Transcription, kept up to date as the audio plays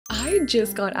I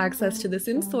just got access to the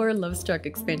Sims 4 LOVESTRUCK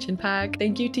expansion pack.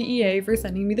 Thank you to EA for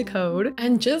sending me the code.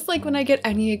 And just like when I get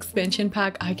any expansion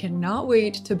pack, I cannot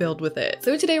wait to build with it.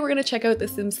 So today we're gonna check out the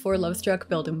Sims 4 LOVESTRUCK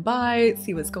build and buy,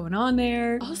 see what's going on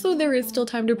there. Also, there is still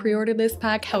time to pre-order this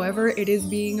pack. However, it is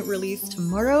being released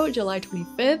tomorrow, July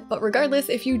 25th. But regardless,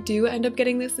 if you do end up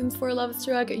getting the Sims 4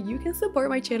 LOVESTRUCK, you can support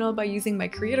my channel by using my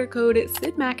creator code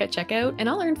SIDMAC at checkout, and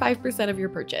I'll earn 5% of your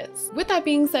purchase. With that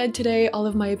being said, today all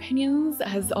of my opinions,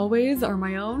 as always, are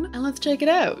my own, and let's check it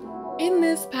out. In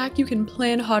this pack, you can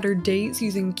plan hotter dates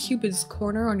using Cupid's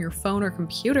Corner on your phone or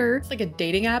computer. It's like a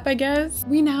dating app, I guess.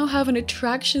 We now have an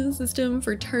attraction system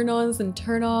for turn-ons and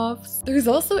turn-offs. There's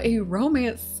also a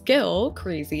romance skill,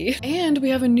 crazy. And we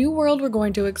have a new world we're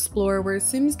going to explore where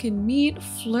Sims can meet,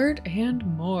 flirt, and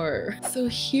more. So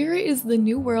here is the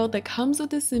new world that comes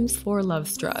with the Sims 4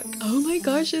 LOVESTRUCK. Oh my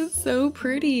gosh, it's so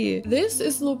pretty. This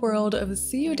is the world of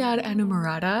Ciudad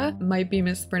Enamorada. Might be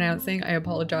mispronouncing, I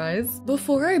apologize.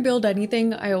 Before I build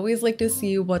anything, I always like to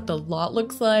see what the lot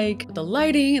looks like, the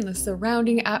lighting and the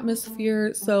surrounding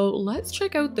atmosphere. So let's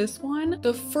check out this one,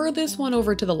 the furthest one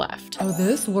over to the left. Oh,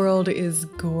 this world is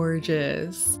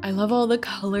gorgeous. I love all the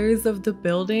colors of the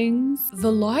buildings.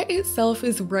 The lot itself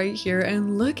is right here,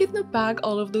 and look in the back,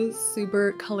 all of those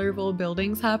super colorful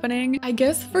buildings happening. I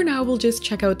guess for now we'll just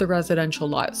check out the residential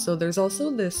lot. So there's also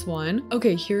this one.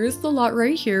 Okay, here's the lot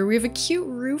right here. We have a cute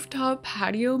rooftop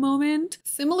patio moment.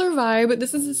 Similar vibe, but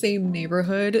this is the same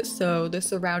neighborhood, so the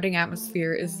surrounding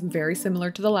atmosphere is very similar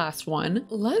to the last one.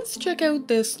 Let's check out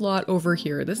this lot over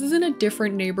here. This is in a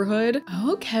different neighborhood.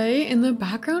 Okay, in the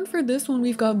background for this one,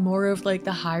 we've got more of like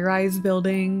the high-rise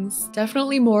buildings.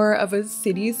 Definitely more of a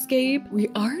cityscape. We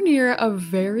are near a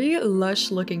very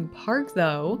lush looking park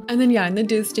though. And then yeah, in the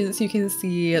distance, you can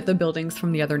see the buildings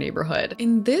from the other neighborhood.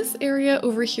 In this area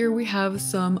over here, we have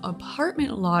some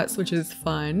apartment lots, which is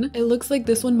fun. It looks like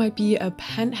this one might be a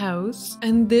penthouse.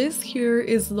 And this here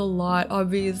is the lot,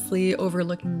 obviously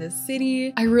overlooking the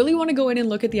city. I really want to go in and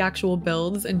look at the actual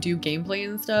builds and do gameplay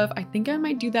and stuff. I think I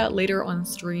might do that later on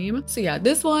stream. So yeah,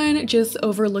 this one just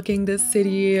overlooking this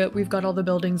city. We've got all the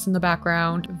buildings in the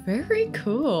background. Very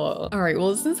cool. All right,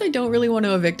 well, since I don't really want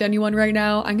to evict anyone right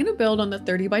now, I'm gonna build on the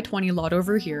 30 by 20 lot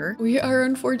over here. We are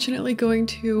unfortunately going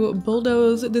to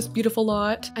bulldoze this beautiful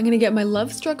lot. I'm gonna get my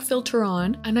LOVESTRUCK filter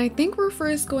on, and I think we're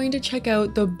first going to check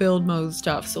out the build mode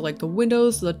stuff. So like the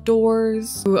windows, the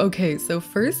doors. Ooh, okay, so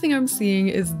first thing I'm seeing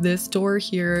is this door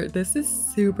here. This is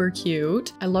super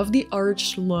cute. I love the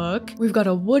arched look. We've got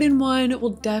a wooden one.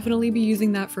 We'll definitely be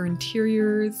using that for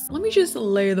interiors. Let me just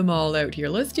lay them all out here.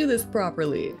 Let's do this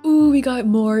properly. Ooh, we got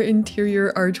more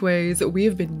interior archways. We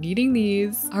have been needing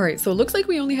these. All right, so it looks like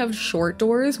we only have short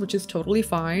doors, which is totally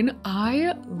fine.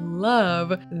 I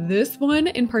love this one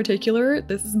in particular.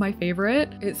 This is my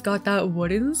favorite. It's got that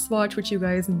wooden swatch, which you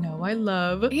guys know I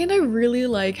love. And I really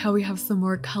like how we have some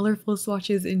more colorful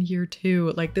swatches in here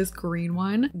too, like this green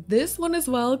one. This one as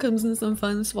well comes in some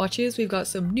fun swatches. We've got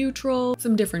some neutral,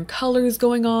 some different colors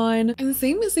going on, and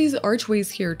same as these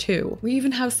archways here too. We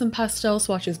even have some pastel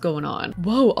swatches going on.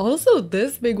 Whoa, also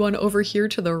this big one over here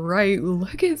to the right.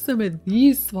 Look at some of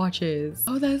these swatches.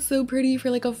 Oh, that's so pretty for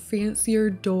like a fancier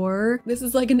door. This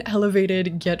is like an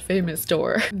elevated Get Famous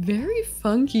door. Very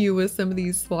funky with some of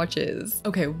these swatches.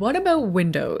 Okay, what about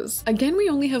windows? Again, we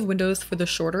only have windows for the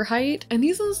shorter height, and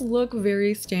these ones look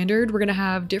very standard. We're gonna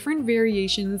have different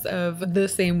variations of the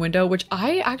same window, which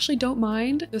I actually don't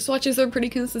mind. The swatches are pretty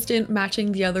consistent,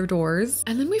 matching the other doors.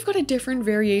 And then we've got a different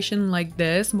variation like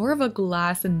this, more of a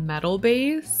glass and metal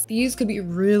base. These could be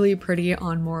really pretty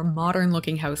on more modern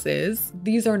looking houses.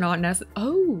 These are not necessary.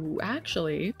 Oh,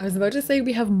 actually, I was about to say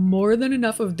we have more than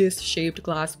enough of this shaped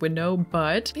glass window,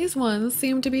 but these ones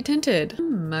seem to be tinted.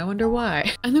 I wonder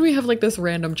why. And then we have like this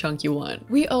random chunky one.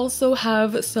 We also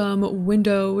have some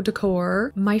window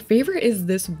decor. My favorite is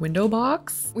this window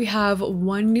box. We have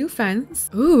one new fence.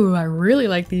 Ooh, I really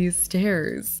like these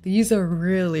stairs. These are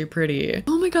really pretty.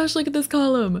 Oh my gosh, look at this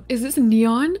column. Is this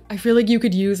neon? I feel like you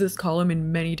could use this column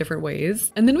in many different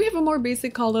ways. And then we have a more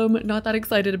basic column. Not that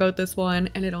excited about this one,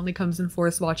 and it only comes in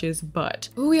 4 swatches, but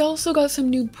ooh, we also got some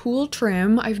new pool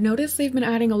trim. I've noticed they've been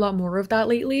adding a lot more of that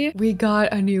lately. We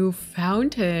got a new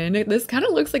fountain. This kind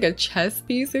of looks like a chess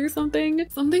piece or something.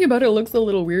 Something about it looks a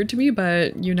little weird to me,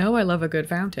 but you know I love a good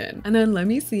fountain. And then let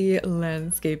me see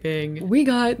landscaping. everything. We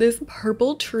got this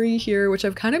purple tree here, which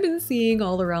I've kind of been seeing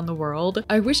all around the world.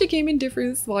 I wish it came in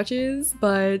different swatches,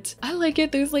 but I like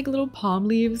it. There's like little palm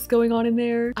leaves going on in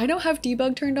there. I don't have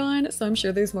debug turned on, so I'm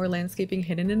sure there's more landscaping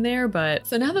hidden in there, but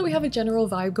so now that we have a general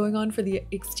vibe going on for the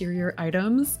exterior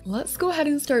items, let's go ahead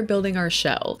and start building our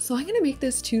shell. So I'm gonna make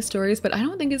this 2 stories, but I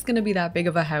don't think it's gonna be that big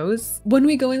of a house. When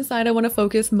we go inside, I want to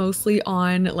focus mostly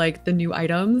on like the new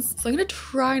items. So I'm gonna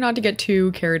try not to get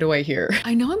too carried away here.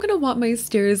 I know I'm gonna want my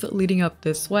stairs leading up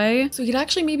this way. So we could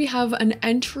actually maybe have an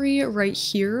entry right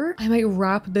here. I might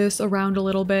wrap this around a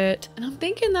little bit, and I'm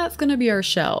thinking that's gonna be our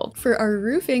shell. For our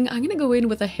roofing, I'm gonna go in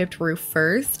with a hipped roof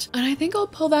first, and I think I'll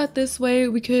pull that this way.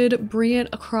 We could bring it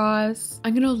across.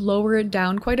 I'm gonna lower it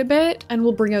down quite a bit, and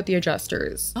we'll bring out the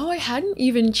adjusters. Oh, I hadn't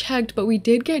even checked, but we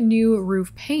did get new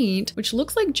roof paint, which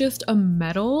looks like just a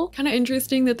metal. Kind of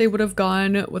interesting that they would have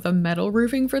gone with a metal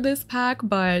roofing for this pack,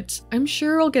 but I'm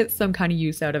sure I'll get some kind of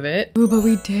use out of it. Ooh, but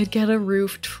we did get a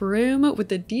roof trim with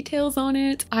the details on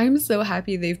it. I'm so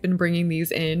happy they've been bringing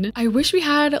these in. I wish we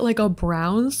had like a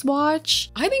brown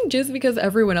swatch. I think just because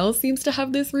everyone else seems to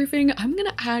have this roofing, I'm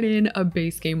gonna add in a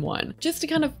base game one just to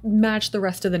kind of match the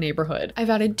rest of the neighborhood. I've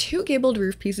added 2 gabled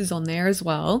roof pieces on there as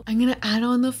well. I'm gonna add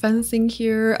on the fencing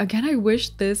here. Again, I wish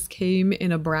this came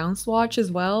in a brown swatch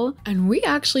as well. And we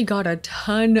actually got a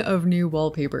ton of new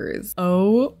wallpapers.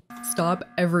 Oh, stop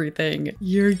everything.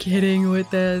 You're kidding with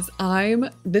this.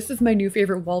 This is my new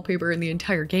favorite wallpaper in the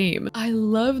entire game. I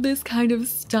love this kind of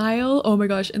style. Oh my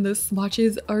gosh, and the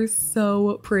swatches are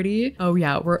so pretty. Oh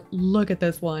yeah, look at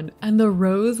this one. And the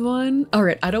rose one. All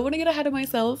right, I don't want to get ahead of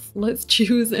myself. Let's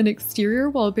choose an exterior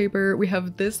wallpaper. We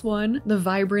have this one, the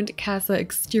vibrant Casa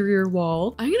exterior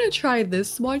wall. I'm gonna try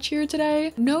this swatch here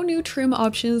today. No new trim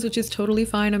options, which is totally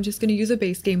fine. I'm just gonna use a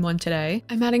base game one today.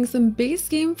 I'm adding some base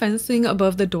game fencing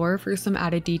above the door for some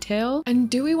added detail. And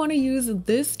do we want to use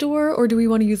this door or do we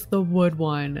want to use the wood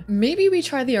one? Maybe we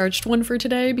try the arched one for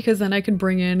today, because then I can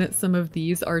bring in some of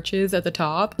these arches at the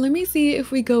top. Let me see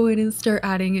if we go in and start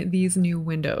adding these new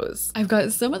windows. I've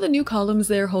got some of the new columns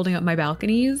there holding up my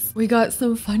balconies. We got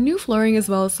some fun new flooring as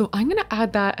well, so I'm gonna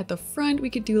add that at the front. We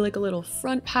could do like a little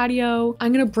front patio.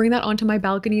 I'm gonna bring that onto my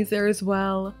balconies there as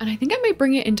well, and I think I might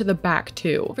bring it into the back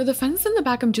too. For the fence in the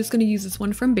back, I'm just gonna use this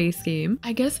one from base game.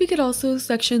 I guess we could also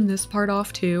section this part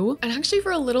off too. And actually,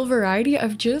 for a little variety,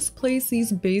 I've just placed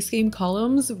these base game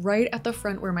columns right at the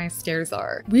front where my stairs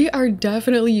are. We are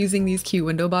definitely using these cute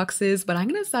window boxes, but I'm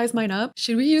gonna size mine up.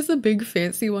 Should we use a big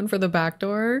fancy one for the back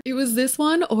door? It was this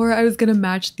one, or I was gonna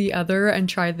match the other and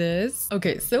try this.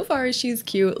 Okay, so far she's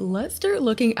cute. Let's start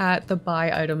looking at the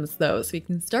buy items though, so we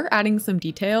can start adding some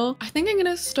detail. I think I'm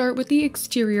gonna start with the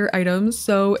exterior items.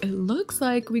 So it looks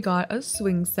like we got a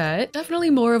swing set. Definitely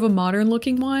more of a modern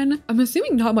looking one. I'm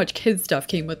assuming not much kids stuff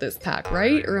came with this pack,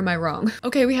 right? Or am I wrong?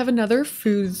 Okay, we have another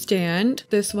food stand.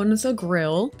 This one is a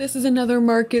grill. This is another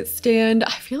market stand.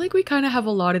 I feel like we kind of have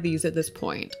a lot of these at this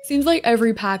point. Seems like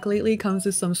every pack lately comes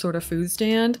with some sort of food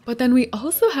stand. But then we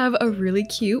also have a really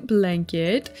cute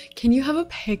blanket. Can you have a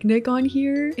picnic on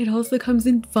here? It also comes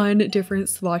in fun different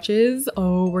swatches.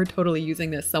 Oh, we're totally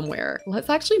using this somewhere. Let's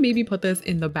actually maybe put this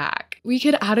in the back. We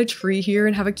could add a tree here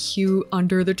and have a cute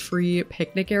under the tree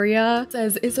picnic area. It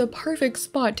says it's a perfect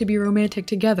spot to be romantic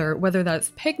together, whether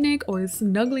that's picnic or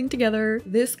snuggling together.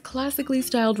 This classically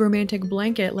styled romantic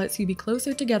blanket lets you be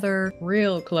closer together,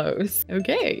 real close.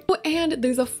 Okay. Oh, and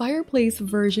there's a fireplace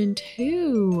version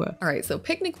too. All right, so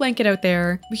picnic blanket out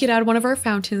there. We could add one of our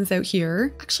fountains out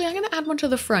here. Actually, I'm gonna add one to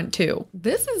the front too.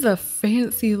 This is a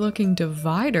fancy looking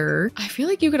divider. I feel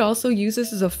like you could also use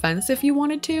this as a fence if you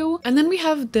wanted to. And then we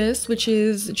have this, which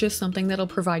is just something that'll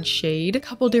provide shade. A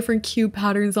couple different cute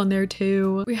patterns on there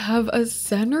too. We have a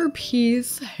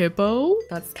centerpiece hippo.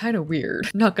 That's kind of weird.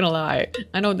 Not gonna lie.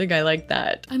 I don't think I like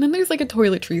that. And then there's like a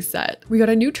toiletry set. We got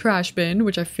a new trash bin,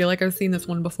 which I feel like I've seen this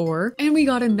one before. And we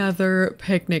got another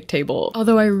picnic table.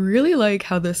 Although I really like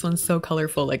how this one's so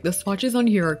colorful. Like the swatches on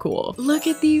here are cool. Look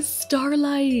at these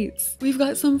starlights. We've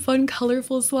got some fun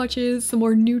colorful swatches, some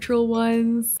more neutral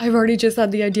ones. I've already just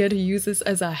had the idea to use this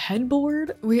as a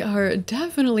headboard. We are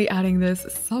definitely adding this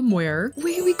somewhere.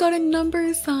 Wait, we got a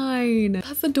number sign.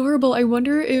 That's adorable. I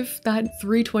wonder if that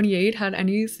 328 had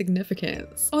any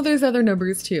significance. Oh, there's other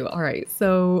numbers too. All right,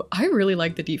 so I really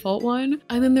like the default one.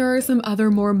 And then there are some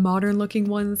other more modern looking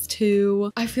ones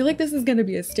too. I feel like this is gonna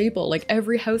be a staple. Like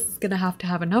every house is gonna have to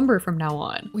have a number from now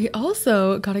on. We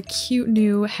also got a cute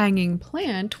new hanging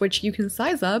plant, which you can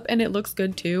size up and it looks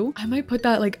good too. I might put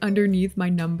that like underneath my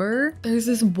number. There's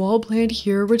this wall plant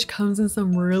here, which comes in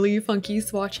some really really funky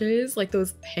swatches, like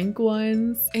those pink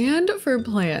ones. And for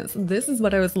plants, this is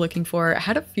what I was looking for. I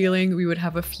had a feeling we would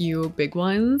have a few big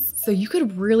ones, so you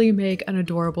could really make an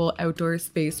adorable outdoor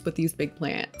space with these big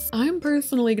plants. I'm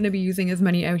personally going to be using as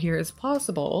many out here as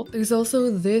possible. There's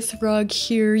also this rug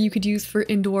here you could use for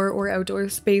indoor or outdoor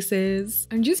spaces.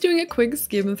 I'm just doing a quick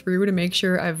skim through to make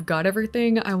sure I've got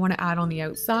everything I want to add on the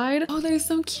outside. Oh, there's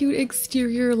some cute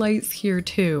exterior lights here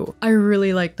too. I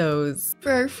really like those.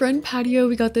 For our front patio,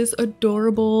 we got this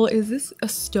adorable, is this a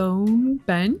stone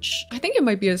bench? I think it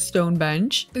might be a stone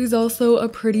bench. There's also a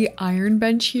pretty iron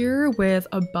bench here with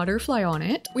a butterfly on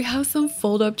it. We have some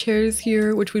fold-up chairs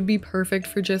here, which would be perfect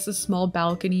for just a small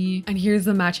balcony. And here's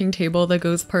the matching table that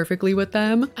goes perfectly with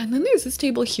them. And then there's this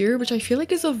table here, which I feel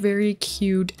like is a very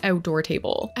cute outdoor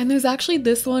table. And there's actually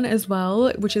this one as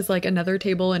well, which is like another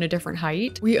table in a different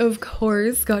height. We of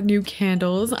course got new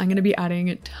candles. I'm gonna be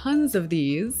adding tons of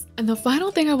these. And the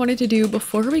final thing I wanted to do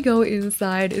before we go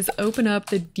inside is open up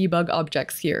the debug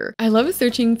objects here. I love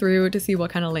searching through to see what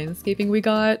kind of landscaping we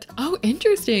got. Oh,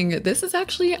 interesting. This is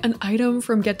actually an item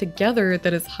from Get Together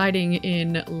that is hiding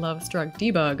in LOVESTRUCK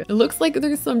debug. It looks like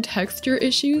there's some texture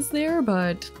issues there,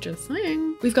 but just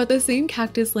saying. We've got the same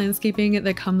cactus landscaping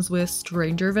that comes with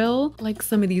Strangerville, like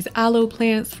some of these aloe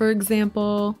plants, for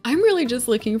example. I'm really just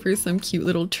looking for some cute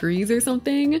little trees or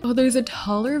something. Oh, there's a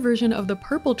taller version of the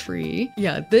purple tree.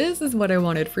 Yeah, this is what I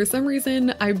wanted. For some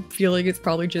reason, I feel like it's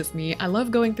probably just me. I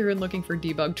love going through and looking for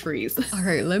debug trees. All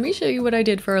right, let me show you what I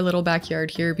did for our little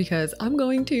backyard here because I'm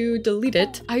going to delete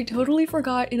it. I totally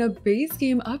forgot in a base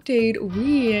game update,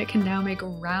 we can now make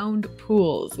round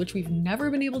pools, which we've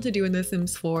never been able to do in The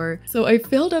Sims 4. So I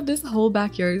filled up this whole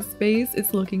backyard space.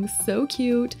 It's looking so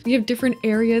cute. We have different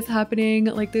areas happening,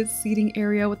 like this seating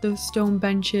area with those stone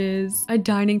benches, a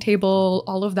dining table,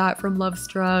 all of that from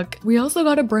LOVESTRUCK. We also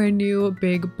got a brand new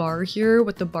big bar here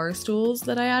with the bar stools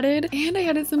that I added, and I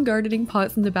added some gardening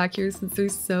pots in the back here since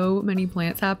there's so many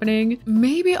plants happening.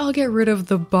 Maybe I'll get rid of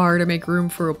the bar to make room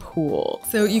for a pool.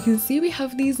 So you can see we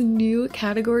have these new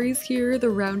categories here, the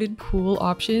rounded pool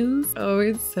options. Oh,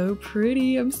 it's so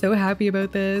pretty. I'm so happy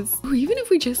about this. Ooh, even if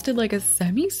we just did like a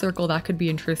semicircle, that could be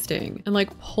interesting, and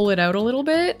like pull it out a little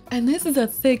bit. And this is a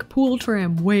thick pool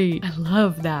trim. Wait, I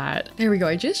love that. There we go.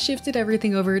 I just shifted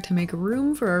everything over to make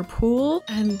room for our pool,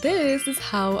 and this is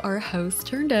how our house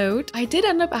turned out. I did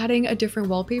end up adding a different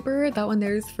wallpaper. That one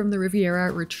there's from the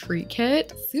Riviera Retreat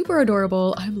Kit. Super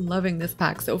adorable. I'm loving this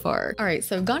pack so far. All right,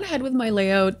 so I've gone ahead with my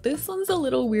layout. This one's a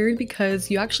little weird because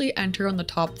you actually enter on the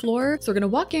top floor. So we're gonna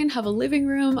walk in, have a living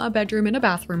room, a bedroom, and a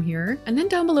bathroom here. And then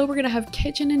down below, we're gonna have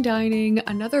kitchen and dining,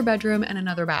 another bedroom, and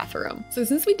another bathroom. So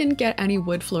since we didn't get any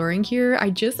wood flooring here, I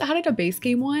just added a base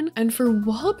game one. And for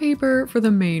wallpaper for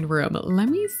the main room, let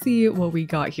me see what we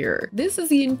got here. This is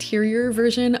the interior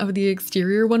version of the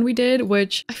exterior one we did,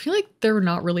 which I feel like they're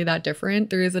not really that different.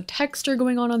 There is a texture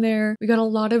going on there. We got a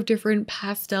lot of different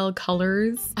pastel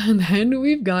colors. And then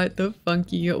we've got the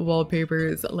funky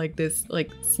wallpapers, like this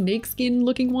like snakeskin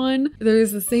looking one.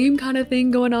 There's the same kind of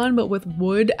thing going on, but with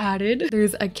wood added.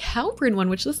 There's a cow print one,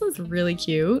 which this one's really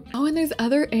cute. Oh, and there's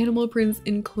other animal prints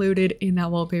included in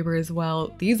that wallpaper as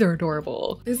well. These are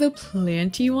adorable. There's a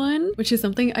planty one, which is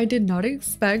something I did not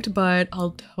expect, but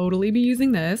I'll totally be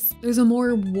using this. There's a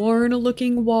more worn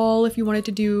looking wall if you wanted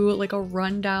to do like a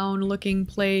rundown looking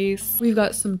place. We've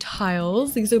got some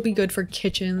tiles. These would be good for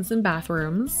kitchens and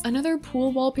bathrooms. Another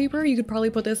pool wallpaper. You could probably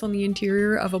put this on the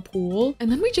interior of a pool.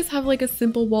 And then we just have like a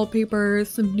simple wallpaper,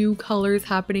 some new colors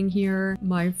happening here.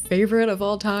 My favorite of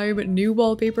all time, new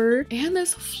wallpaper. And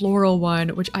this floral one,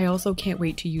 which I also can't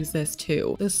wait to use this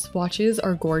too. The swatches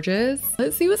are gorgeous.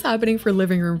 Let's see what's happening for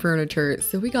living room furniture.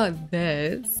 So we got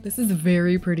this. This is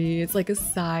very pretty. It's like a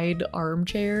side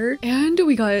armchair. And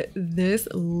we got this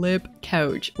lip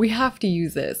couch. We have to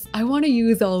use this. I want to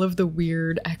use all of the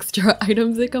weird extra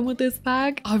items that come with this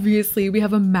pack. Obviously, we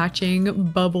have a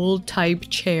matching bubble type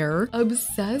chair.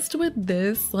 Obsessed with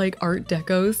this like Art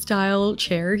Deco style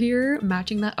chair here,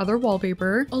 matching that other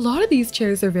wallpaper. A lot of these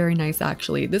chairs are very nice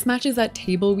actually. This matches that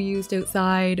table we used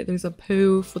outside. There's a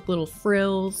poof with little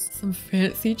frills, some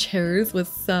fancy chairs with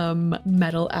some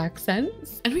metal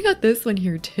accents. And we got this one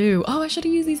here too. Oh, I should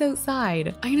have used these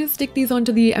outside. I'm gonna stick these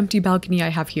onto the empty balcony I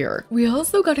have here. We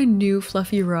also got a new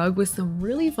fluffy rug with some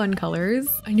really fun colors.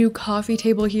 A new coffee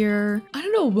table here. I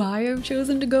don't know why I've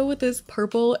chosen to go with this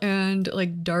purple and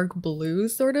like dark blue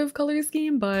sort of color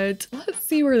scheme, but let's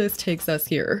see where this takes us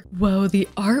here. Whoa, the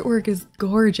artwork is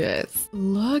gorgeous.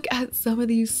 Look at some of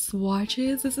these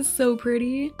swatches. This is so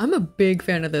pretty. I'm a big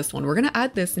fan of this one. We're gonna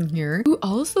add this in here. Ooh,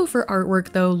 also for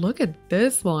artwork though, look at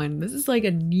this one. This is like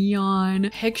a neon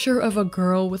picture of a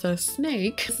girl with a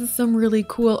snake. This is some really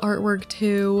cool artwork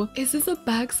too. Is this a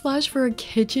backsplash for a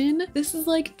kitchen? This is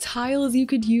like tiles you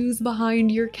could use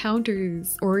behind your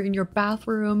counters or in your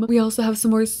bathroom. We also have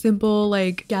some more simple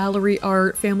like gallery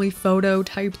art, family photo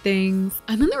type things.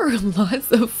 And then there are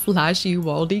lots of flashy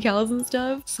wall decals and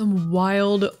stuff. Some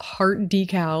wild heart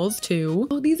decals too.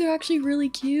 Oh, these are actually really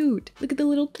cute. Look at the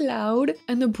little cloud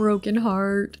and the broken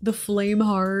heart, the flame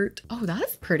heart. Oh,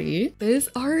 that's pretty. This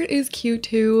art is cute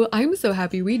too. I'm so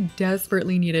happy. We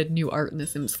desperately needed new art in The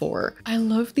Sims 4. I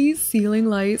love these ceiling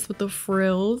lights with the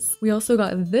frills. We also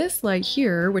got this light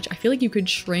here, which I feel like you could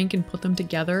shrink and put them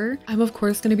together. I'm of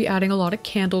course going to be adding a lot of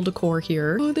candle decor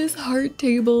here. Oh, this heart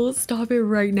table. Stop it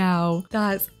right now.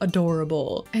 That's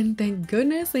adorable. And thank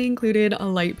goodness they included a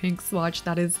light pink swatch.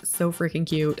 That is so freaking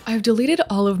cute. I've deleted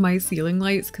all of my ceiling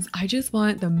lights because I just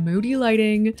want the moody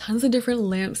lighting, tons of different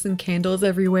lamps and candles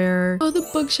everywhere. Oh, the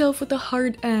bookshelf with the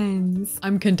heart ends.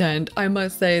 I'm content. I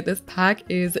must say this pack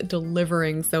is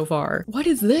delivering so far. What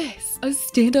is this? A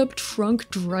stand-up trunk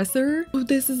dresser? Oh,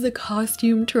 this is a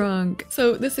costume trunk.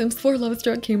 So The Sims 4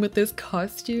 Lovestruck came with this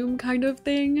costume kind of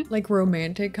thing, like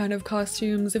romantic kind of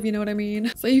costumes, if you know what I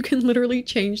mean. So you can literally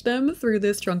change them through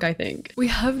this trunk, I think. We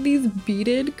have these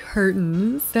beaded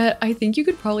curtains that I think you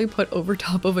could probably put over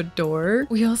top of a door.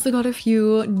 We also got a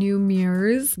few new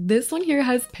mirrors. This one here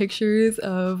has pictures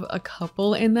of a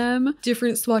couple in them.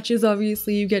 Different swatches,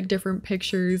 obviously, you get different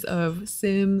pictures of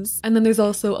Sims. And then there's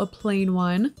also a plain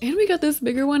one. And we got this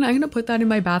bigger one. I'm gonna put that in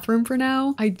my bathroom for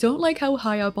now. I don't like how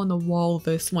high up on the wall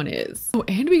this one is. Oh,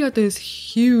 and we got this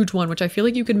huge one, which I feel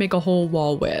like you could make a whole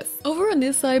wall with. Over on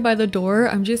this side by the door,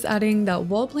 I'm just adding that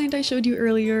wall plant I showed you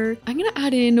earlier. I'm gonna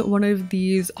add in one of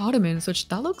these ottomans, which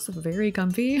that looks very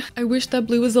comfy. I wish that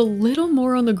blue was a little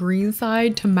more on the green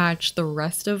side to match the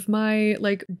rest of my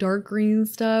like dark green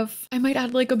stuff. I might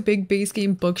add like a big base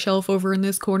game bookshelf over in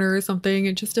this corner or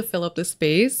something just to fill up the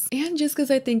space. And just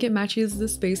because I think it matches the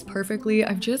space perfectly,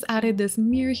 I've just added this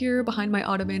mirror here behind my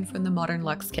ottoman from the Modern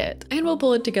Luxe kit. And we'll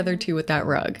pull it together too with that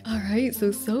rug. Alright,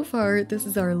 so far this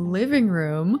is our living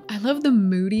room. I love the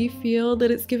moody feel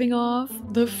that it's giving off.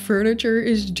 The furniture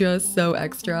is just so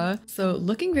extra. So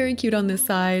looking very cute on this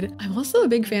side. I'm also a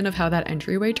big fan of how that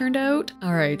entryway turned out.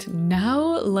 Alright, now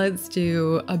let's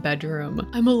do a bedroom.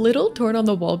 I'm a little torn on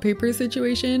the wallpaper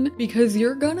situation because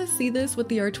you're gonna see this with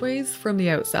the archways from the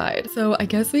outside. So I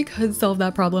guess we could solve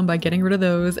that problem by getting rid of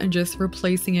those and just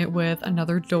replacing it with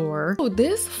another door. Oh,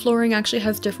 this flooring actually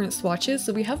has different swatches.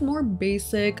 So we have more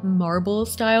basic marble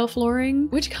style flooring,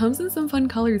 which comes in some fun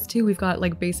colors too. We've got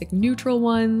like basic neutral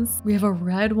ones. We have a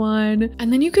red one,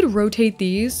 and then you could rotate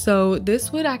these. So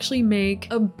this would actually make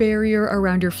a barrier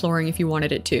around your flooring if you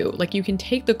wanted it to. Like you can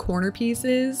take the corner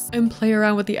pieces and play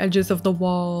around with the edges of the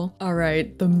wall. All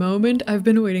right, the moment I've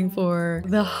been waiting for.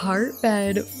 The heart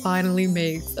bed finally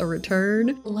makes a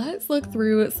return. Let's look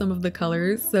through some of the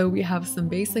colors. So we have some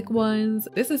basic ones.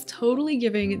 This is totally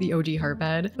giving the OG heart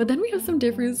bed, but then we have some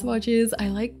different swatches. I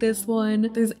like this one.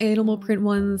 There's animal print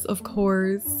ones, of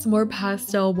course, some more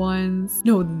pastel ones.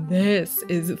 No, this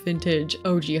is vintage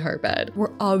OG heart bed.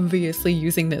 We're obviously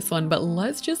using this one, but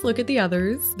let's just look at the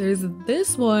others. There's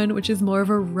this one, which is more of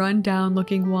a rundown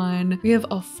looking one. We have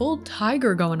a full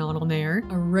tiger going on there,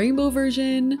 a rainbow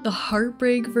version, the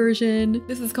heartbreak version.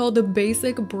 This is called the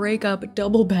basic breakup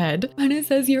double bed, and it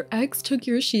says your ex took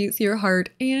your sheets, your heart,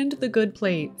 and the good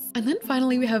plates. And then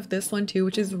finally we have this one too,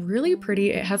 which is really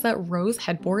pretty. It has that rose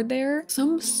headboard there.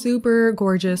 Some super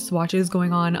gorgeous swatches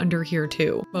going on under here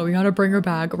too, but we gotta bring her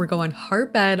back. We're going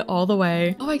heart bed all the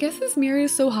way. Oh, I guess this mirror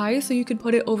is so high so you could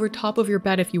put it over top of your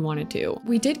bed if you wanted to.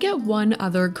 We did get one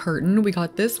other curtain. We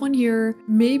got this one here.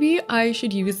 Maybe I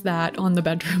should use that on the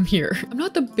bedroom here. I'm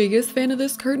not the biggest fan of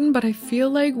this curtain, but I feel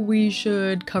like we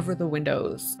should cover the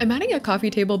windows. I'm adding a coffee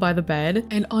table by the bed,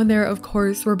 and on there, of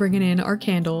course, we're bringing in our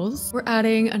candles. We're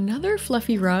adding another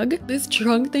fluffy rug. This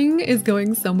trunk thing is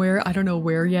going somewhere. I don't know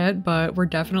where yet, but we're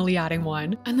definitely adding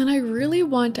one. And then I really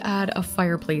want to add a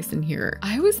fireplace in here.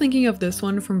 I was thinking of this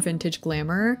one from Vintage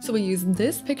Glamour, so we use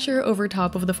this picture over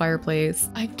top of the fireplace.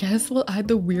 I guess we'll add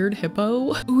the weird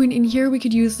hippo. Ooh, and in here we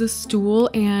could use the stool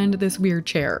and this weird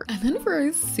chair. And then for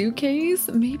our suitcase,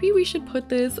 maybe we should put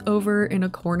this over in a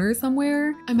corner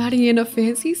somewhere. I'm adding in a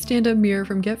fancy stand-up mirror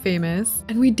from Get Famous,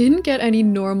 and we didn't get any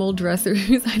normal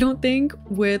dressers, I don't think,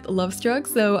 with Lovestruck,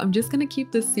 so I'm just gonna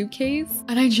keep the suitcase,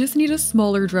 and I just need a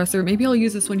smaller dresser. Maybe I'll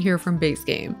use this one here from Base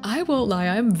Game. I won't lie,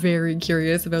 I'm very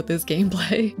curious about this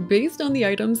gameplay. Based on the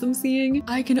items I'm seeing,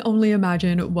 I can only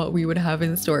imagine what we would have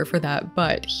in store for that,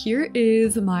 but here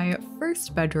is my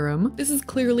first bedroom. This is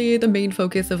clearly the main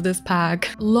focus of this pack.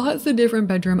 Lots of different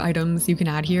bedroom items you can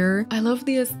add here. I love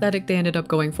the aesthetic they ended up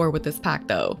going for with this pack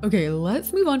though. Okay, Okay,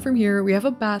 let's move on from here. We have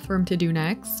a bathroom to do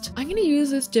next. I'm gonna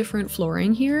use this different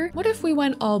flooring here. What if we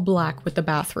went all black with the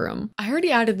bathroom? I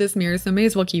already added this mirror, so may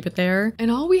as well keep it there.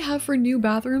 And all we have for new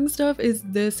bathroom stuff is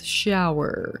this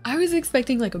shower. I was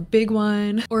expecting like a big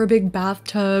one or a big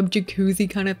bathtub, jacuzzi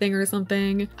kind of thing or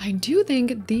something. I do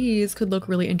think these could look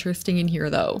really interesting in here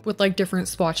though, with like different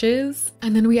swatches.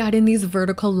 And then we add in these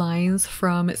vertical lines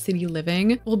from City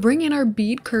Living. We'll bring in our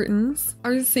bead curtains.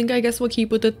 Our sink, I guess we'll keep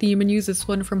with the theme and use this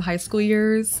one from high school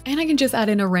years. And I can just add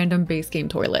in a random base game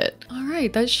toilet. All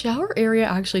right, that shower area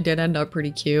actually did end up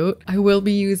pretty cute. I will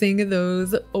be using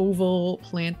those oval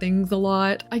plant things a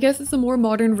lot. I guess it's a more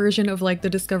modern version of like the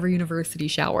Discover University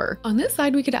shower. On this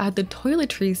side, we could add the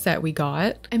toiletries set we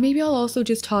got. And maybe I'll also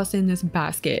just toss in this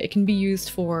basket. It can be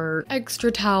used for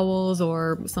extra towels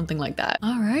or something like that.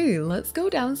 All right, let's go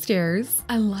downstairs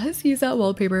and let's use that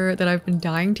wallpaper that I've been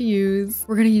dying to use.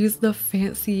 We're gonna use the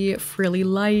fancy frilly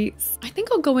lights. I think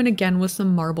I'll go in again with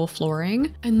some marble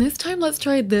flooring. And this time let's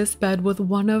try this bed with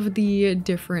one of the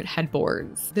different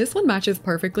headboards. This one matches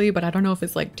perfectly, but I don't know if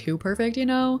it's like too perfect, you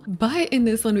know? But in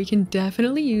this one, we can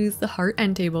definitely use the heart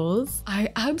end tables. I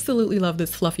absolutely love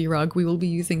this fluffy rug. We will be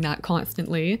using that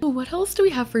constantly. What else do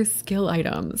we have for skill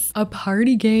items? A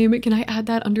party game. Can I add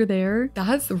that under there?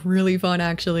 That's really fun,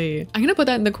 actually. I'm gonna put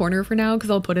that in the corner for now because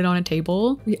I'll put it on a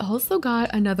table. We also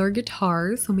got another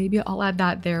guitar, so maybe I'll add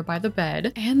that there by the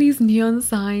bed. And these neon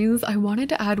signs, I wanted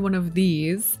to add one of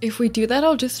these. If we do that,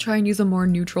 I'll just try and use a more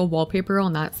neutral wallpaper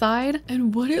on that side.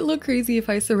 And would it look crazy if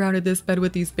I surrounded this bed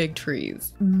with these big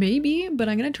trees? Maybe, but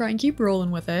I'm gonna try and keep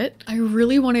rolling with it. I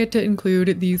really wanted to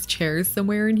include these chairs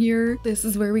somewhere in here. This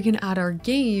is where we can add our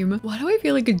game. Why do I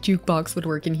feel like a jukebox would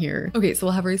work in here? Okay, so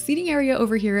we'll have our seating area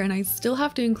over here, and I still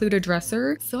have to include a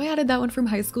dresser. So I added that one from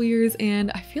high school years,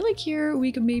 and I feel like here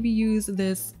we could maybe use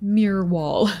this mirror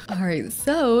wall. All right,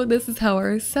 so this is how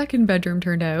our second bedroom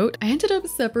turned out. I ended up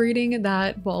separating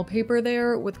that wallpaper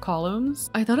there with columns.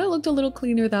 I thought it looked a little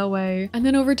cleaner that way. And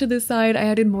then over to this side, I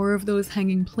added more of those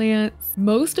hanging plants.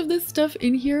 Most of this stuff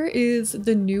in here is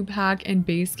the new pack and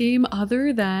base game,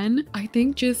 other than I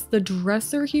think just the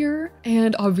dresser here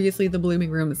and obviously the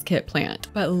blooming rooms kit plant.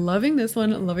 But loving this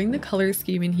one, loving the color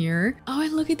scheme in here. Oh,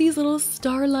 and look at these little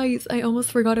starlights. I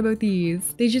almost forgot about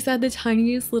these. They just add the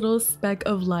tiniest little speck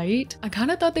of light. I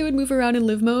kind of thought they would move around in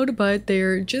live mode, but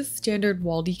they're just standard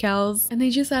wall decals and they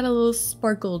just add a little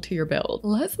sparkle to your build.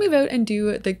 Let's move out and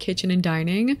do the kitchen and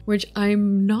dining, which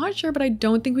I'm not sure, but I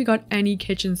don't think we got any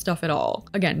kitchen stuff at all.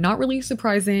 Again, not really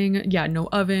surprising. Yeah, no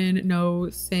oven, no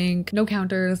sink, no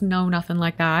counters, no nothing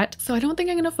like that. So I don't think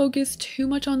I'm gonna focus too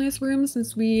much on this room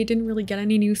since we didn't really get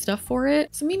any new stuff for it.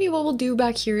 So maybe what we'll do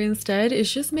back here instead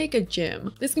is just make a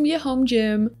gym. This can be a home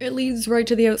gym. It leads right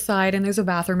to the outside and there's a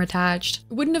bathroom attached.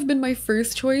 It wouldn't have been my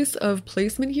first choice of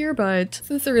placement here, but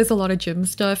since there is a lot of gym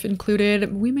stuff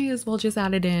included, we may as well just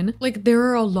add it in. Like, there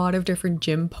are a lot of different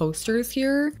gym posters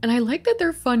here, and I like that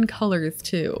they're fun colors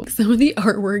too. Some of the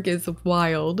artwork is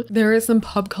wild. There are some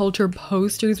pop culture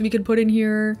posters we could put in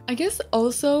here. I guess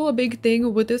also a big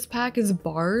thing with this pack is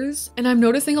bars, and I'm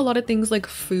noticing a lot of things like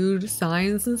food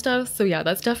signs and stuff. So yeah,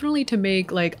 that's definitely to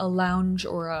make like a lounge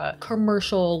or a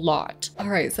commercial lot. All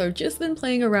right, so I've just been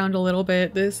playing around a little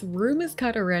bit. This room is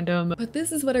kind of random, but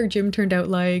this is what our gym turned out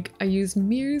like. I used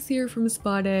mirrors here from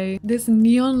Spa Day. This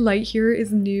neon light here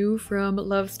is new from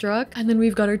LOVESTRUCK, and then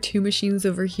we've got our two machines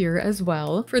over here as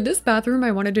well. For this bathroom,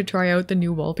 I wanted to try out the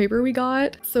new wallpaper we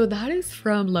got. So that is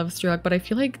from LOVESTRUCK, but I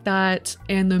feel like that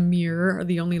and the mirror are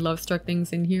the only LOVESTRUCK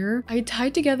things in here. I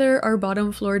tied together our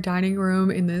bottom floor dining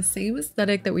room in the same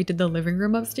aesthetic that we did the living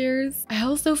room upstairs. I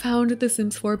also found the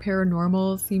Sims 4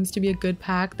 Paranormal seems to be a good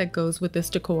pack that goes with this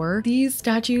decor. These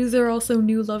statues are also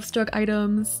new LOVESTRUCK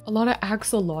items. A lot of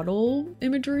axolotl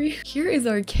imagery. Here is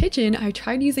our kitchen. I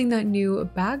tried using that new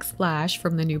backsplash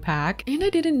from the new pack, and I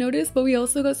didn't notice, but we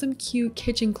also got some cute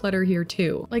kitchen clutter here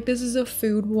too. Like, this is a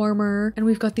food warmer, and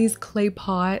we've got these clay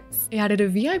pots. I added a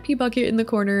VIP bucket in the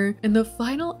corner, and the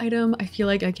final item I feel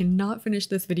like I cannot finish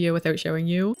this video without showing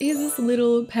you is this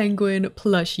little penguin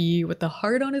plushie with the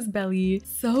heart on his belly.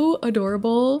 So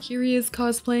adorable. Here he is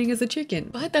cosplaying as a chicken.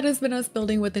 But that has been us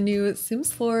building with the new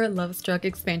Sims 4 LOVESTRUCK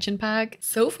expansion pack.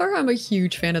 So far, I'm a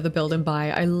huge fan of the build and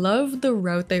buy. I love the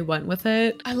route they went with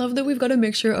it. I love that we've got a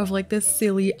mixture of like the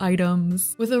silly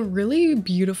items with a really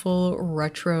beautiful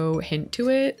retro hint to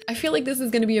it. I feel like this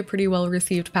is going to be a pretty well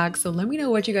received pack, so let me know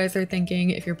what you guys are thinking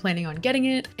if you're planning on getting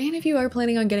it. And if you are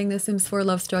planning on getting the Sims 4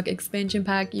 LOVESTRUCK expansion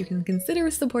pack, you can consider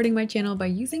supporting my channel by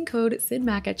using code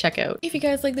SYDMAC at checkout. If you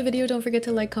guys like the video, don't forget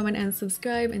to like, comment, and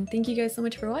subscribe. And thank you guys so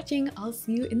much for watching. I'll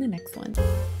see you in the next one.